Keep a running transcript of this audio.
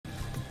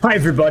Hi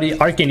everybody,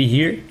 Arcany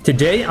here.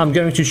 Today I'm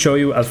going to show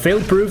you a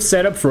fail-proof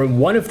setup for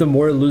one of the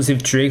more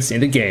elusive tricks in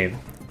the game,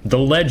 the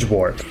ledge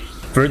warp.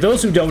 For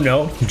those who don't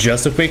know,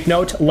 just a quick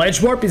note, ledge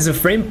warp is a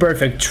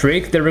frame-perfect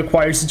trick that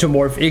requires you to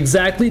morph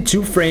exactly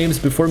 2 frames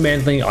before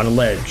mantling on a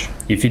ledge.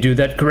 If you do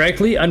that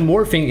correctly,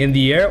 unmorphing in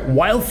the air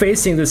while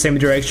facing the same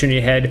direction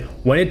you head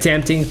when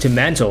attempting to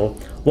mantle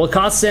will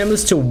cause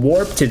Samus to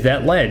warp to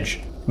that ledge.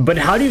 But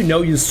how do you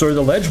know you store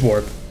the ledge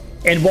warp?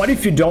 And what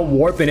if you don't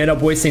warp and end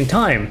up wasting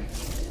time?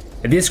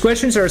 These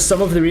questions are some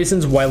of the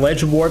reasons why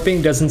ledge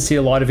warping doesn't see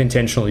a lot of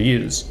intentional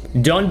use.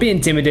 Don't be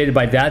intimidated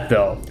by that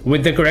though.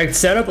 With the correct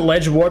setup,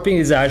 ledge warping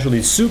is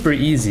actually super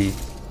easy.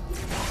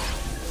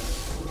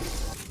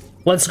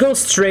 Let's go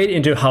straight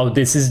into how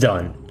this is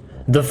done.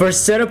 The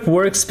first setup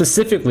works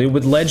specifically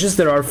with ledges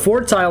that are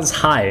 4 tiles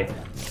high.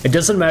 It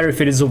doesn't matter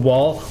if it is a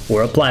wall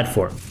or a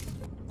platform.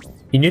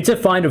 You need to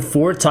find a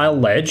 4-tile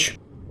ledge,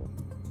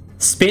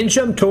 spin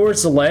jump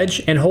towards the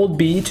ledge and hold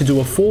B to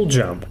do a full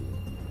jump.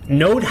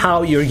 Note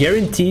how you're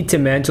guaranteed to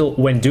mantle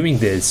when doing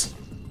this.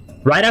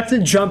 Right after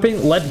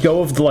jumping, let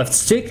go of the left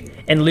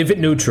stick and leave it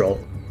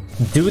neutral.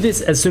 Do this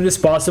as soon as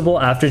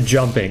possible after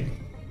jumping.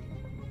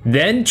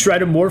 Then try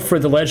to morph for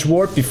the ledge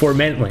warp before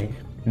mantling.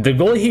 The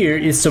goal here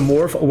is to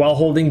morph while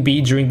holding B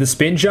during the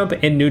spin jump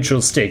and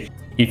neutral stick.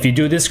 If you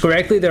do this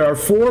correctly, there are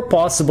 4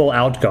 possible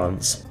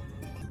outcomes.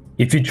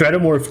 If you try to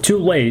morph too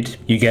late,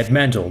 you get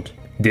mantled,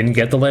 didn't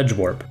get the ledge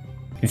warp.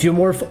 If you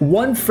morph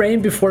 1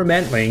 frame before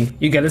mantling,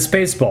 you get a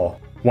spaceball.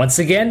 Once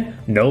again,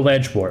 no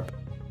ledge warp.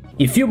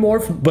 If you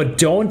morph but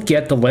don't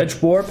get the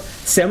ledge warp,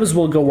 Samus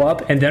will go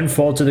up and then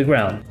fall to the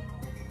ground.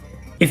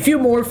 If you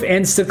morph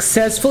and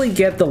successfully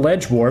get the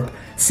ledge warp,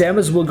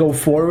 Samus will go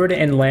forward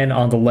and land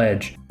on the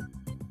ledge.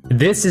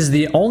 This is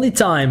the only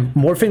time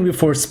morphing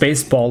before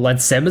spaceball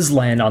lets Samus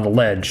land on the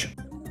ledge.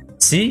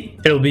 See,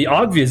 it'll be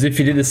obvious if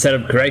you did the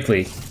setup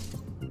correctly.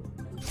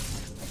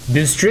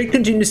 This trick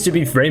continues to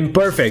be frame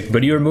perfect,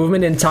 but your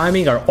movement and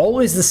timing are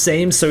always the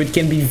same, so it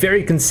can be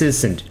very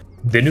consistent.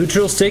 The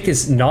neutral stick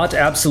is not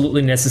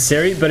absolutely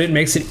necessary, but it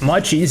makes it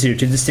much easier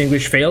to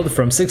distinguish failed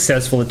from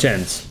successful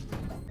attempts.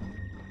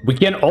 We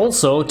can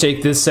also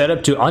take this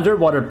setup to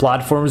underwater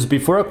platforms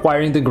before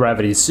acquiring the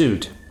gravity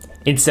suit.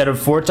 Instead of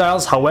 4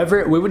 tiles,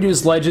 however, we would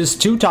use ledges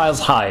 2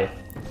 tiles high.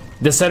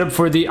 The setup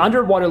for the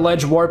underwater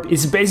ledge warp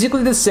is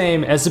basically the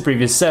same as the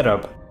previous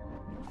setup.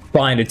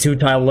 Find a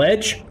 2-tile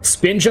ledge,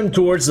 spin jump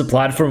towards the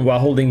platform while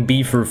holding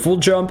B for a full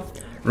jump,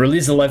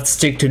 release the left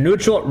stick to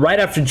neutral right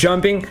after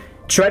jumping.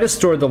 Try to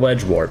store the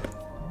ledge warp.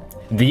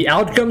 The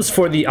outcomes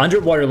for the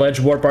underwater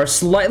ledge warp are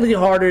slightly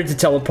harder to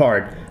tell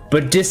apart,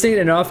 but distinct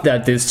enough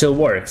that this still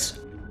works.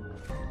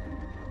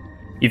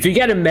 If you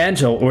get a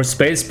mantle or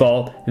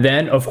spaceball,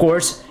 then, of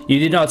course, you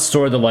did not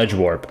store the ledge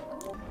warp.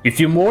 If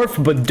you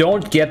morph but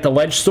don't get the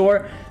ledge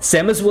store,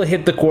 Samus will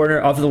hit the corner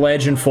of the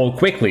ledge and fall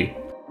quickly.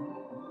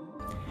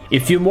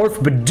 If you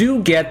morph but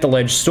do get the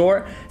ledge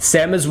store,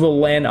 Samus will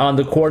land on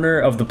the corner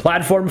of the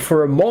platform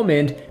for a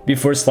moment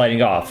before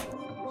sliding off.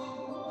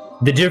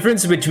 The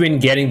difference between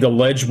getting the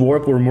ledge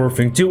warp or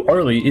morphing too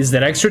early is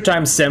that extra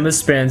time Samus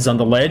spends on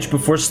the ledge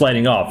before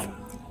sliding off.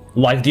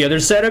 Like the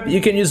other setup,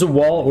 you can use a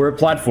wall or a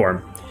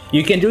platform.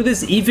 You can do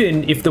this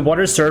even if the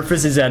water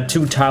surface is at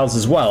 2 tiles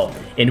as well,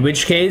 in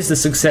which case the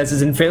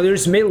successes and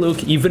failures may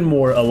look even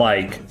more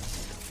alike.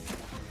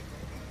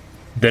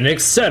 The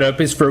next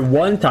setup is for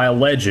 1-tile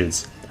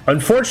ledges.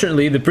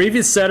 Unfortunately, the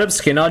previous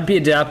setups cannot be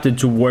adapted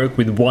to work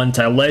with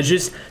 1-tile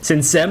ledges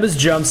since Samus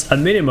jumps a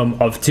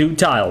minimum of 2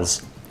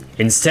 tiles.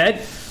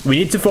 Instead, we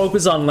need to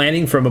focus on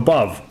landing from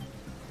above.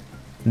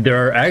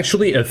 There are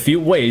actually a few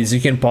ways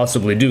you can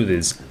possibly do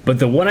this, but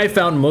the one I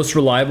found most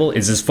reliable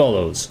is as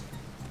follows.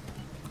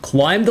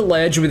 Climb the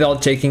ledge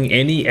without taking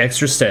any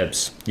extra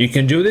steps. You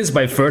can do this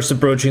by first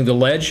approaching the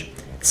ledge.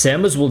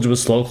 Samus will do a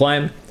slow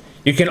climb.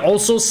 You can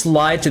also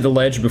slide to the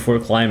ledge before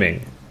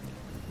climbing.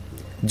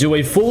 Do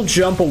a full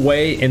jump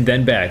away and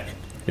then back.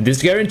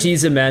 This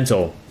guarantees a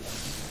mantle.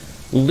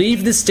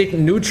 Leave the stick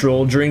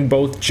neutral during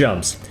both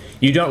jumps.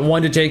 You don't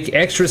want to take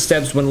extra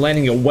steps when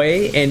landing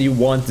away, and you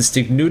want to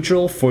stick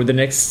neutral for the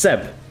next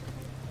step,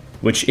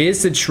 which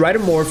is to try to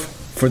morph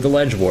for the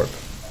ledge warp.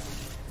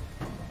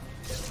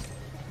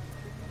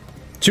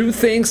 2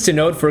 things to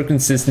note for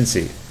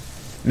consistency.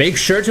 Make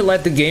sure to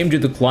let the game do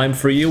the climb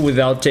for you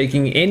without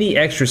taking any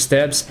extra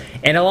steps,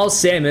 and allow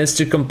Samus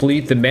to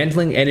complete the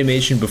mantling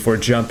animation before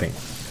jumping.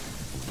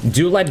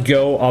 Do let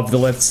go of the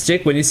left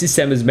stick when you see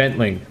Samus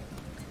mantling.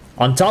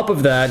 On top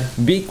of that,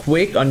 be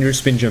quick on your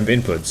spin jump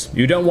inputs.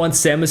 You don't want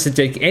Samus to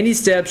take any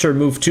steps or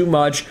move too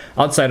much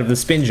outside of the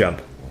spin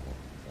jump.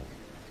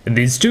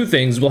 These 2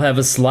 things will have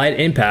a slight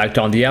impact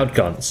on the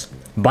outcomes.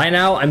 By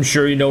now, I'm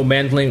sure you know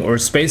mantling or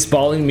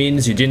spaceballing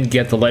means you didn't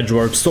get the ledge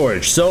warp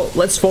storage, so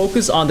let's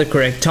focus on the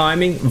correct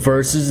timing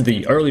versus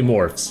the early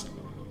morphs.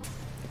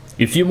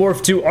 If you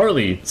morph too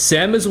early,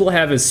 Samus will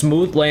have a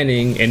smooth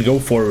landing and go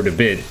forward a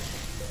bit.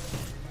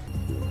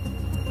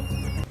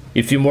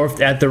 If you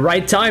morphed at the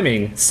right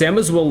timing,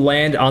 Samus will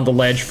land on the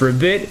ledge for a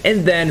bit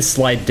and then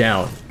slide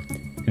down.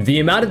 The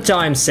amount of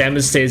time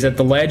Samus stays at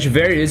the ledge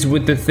varies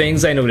with the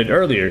things I noted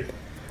earlier.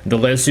 The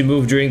less you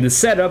move during the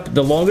setup,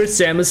 the longer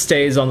Samus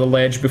stays on the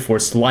ledge before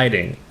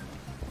sliding.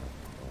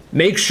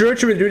 Make sure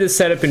to redo the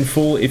setup in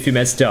full if you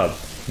messed up.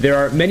 There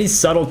are many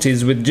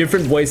subtleties with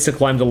different ways to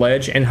climb the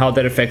ledge and how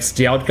that affects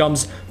the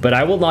outcomes, but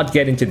I will not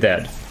get into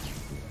that.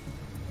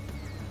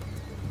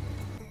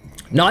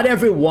 Not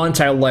every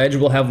one-tile ledge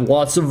will have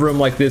lots of room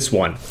like this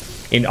one.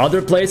 In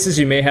other places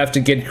you may have to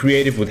get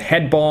creative with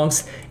head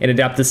bonks and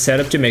adapt the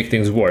setup to make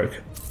things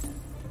work.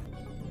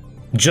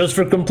 Just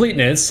for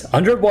completeness,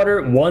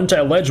 underwater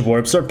one-tile ledge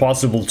warps are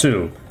possible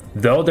too,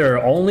 though there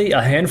are only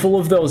a handful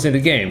of those in the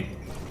game.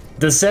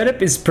 The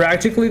setup is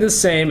practically the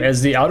same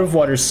as the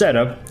out-of-water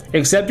setup,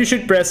 except you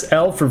should press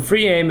L for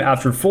free aim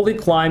after fully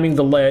climbing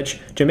the ledge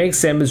to make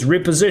Samus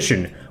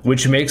reposition,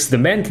 which makes the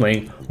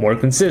mantling more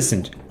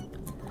consistent.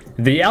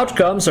 The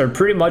outcomes are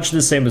pretty much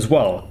the same as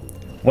well.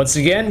 Once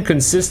again,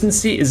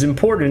 consistency is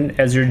important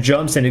as your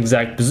jumps and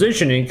exact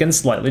positioning can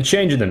slightly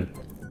change them.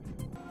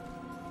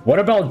 What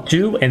about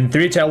 2 and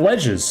 3 tile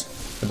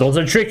ledges? Those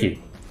are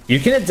tricky. You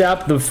can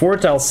adapt the 4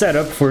 tile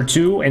setup for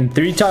 2 and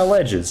 3 tile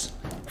ledges.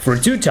 For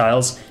 2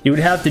 tiles, you would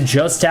have to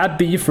just tap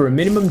B for a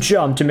minimum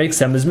jump to make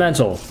Samus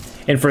mantle.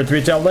 And for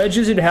 3 tile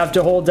ledges, you'd have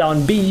to hold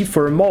down B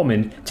for a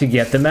moment to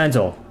get the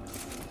mantle.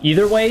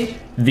 Either way,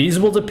 these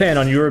will depend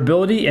on your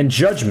ability and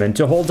judgment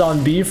to hold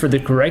down B for the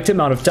correct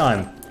amount of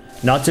time.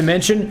 Not to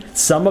mention,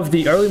 some of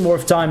the early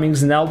morph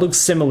timings now look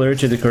similar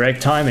to the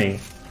correct timing.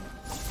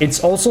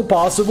 It's also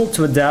possible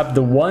to adapt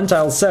the 1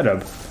 tile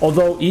setup,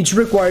 although each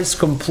requires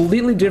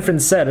completely different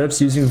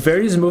setups using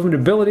various movement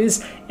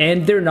abilities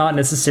and they're not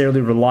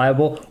necessarily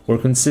reliable or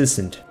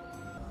consistent.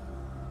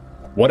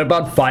 What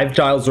about 5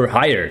 tiles or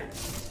higher?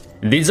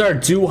 These are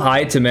too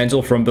high to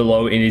mantle from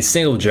below in a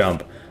single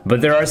jump,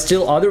 but there are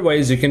still other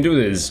ways you can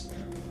do this.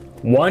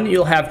 1,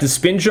 you'll have to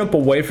spin jump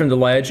away from the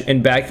ledge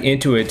and back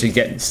into it to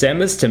get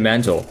Samus to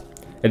mantle.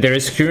 There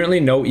is currently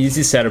no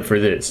easy setup for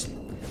this.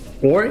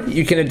 Or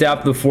you can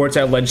adapt the 4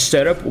 tile ledge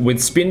setup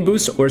with spin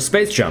boost or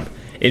space jump.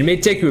 It may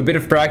take you a bit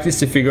of practice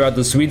to figure out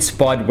the sweet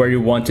spot where you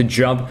want to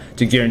jump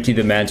to guarantee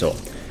the mantle.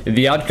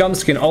 The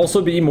outcomes can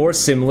also be more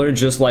similar,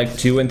 just like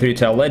 2 and 3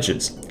 tile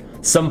ledges.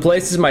 Some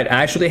places might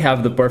actually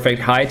have the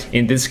perfect height,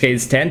 in this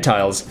case 10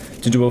 tiles,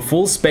 to do a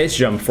full space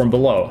jump from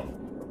below.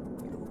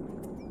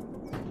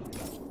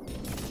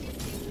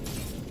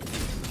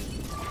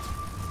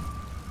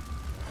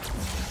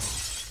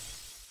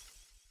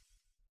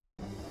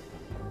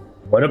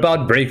 What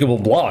about breakable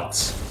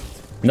blocks?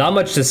 Not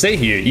much to say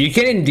here. You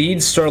can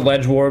indeed store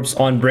ledge warps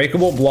on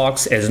breakable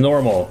blocks as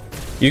normal.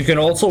 You can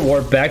also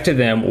warp back to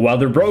them while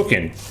they're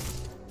broken.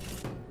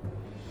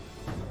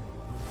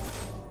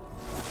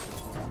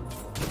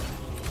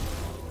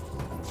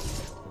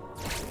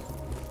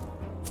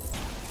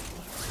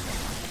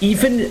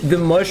 Even the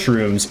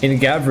mushrooms in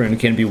Gavrin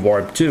can be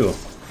warped too.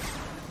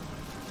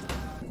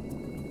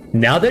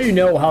 Now that you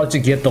know how to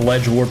get the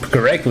ledge warp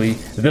correctly,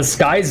 the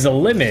sky's the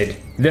limit.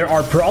 There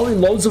are probably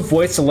loads of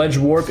ways to ledge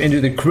warp into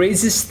the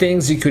craziest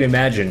things you could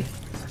imagine.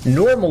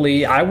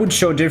 Normally, I would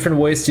show different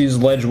ways to use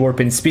ledge warp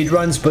in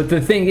speedruns, but the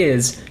thing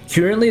is,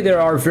 currently there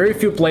are very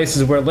few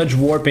places where ledge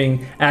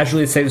warping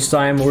actually saves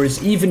time or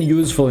is even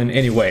useful in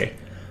any way.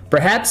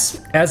 Perhaps,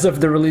 as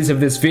of the release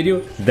of this video,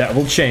 that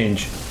will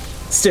change.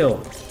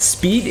 Still,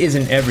 speed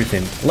isn't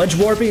everything. Ledge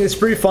warping is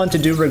pretty fun to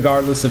do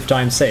regardless of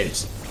time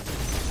saves.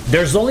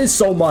 There's only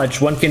so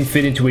much one can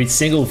fit into a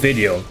single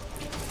video.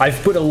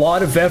 I've put a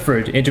lot of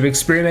effort into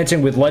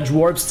experimenting with ledge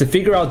warps to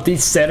figure out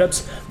these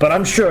setups, but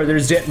I'm sure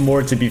there's yet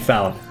more to be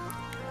found.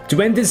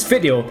 To end this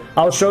video,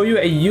 I'll show you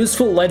a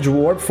useful ledge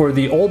warp for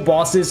the All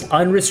Bosses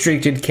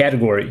Unrestricted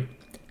category.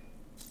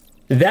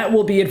 That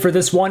will be it for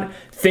this one.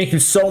 Thank you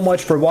so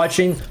much for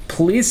watching.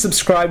 Please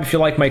subscribe if you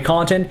like my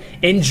content.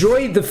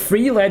 Enjoy the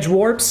free ledge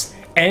warps,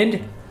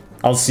 and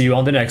I'll see you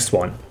on the next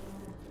one.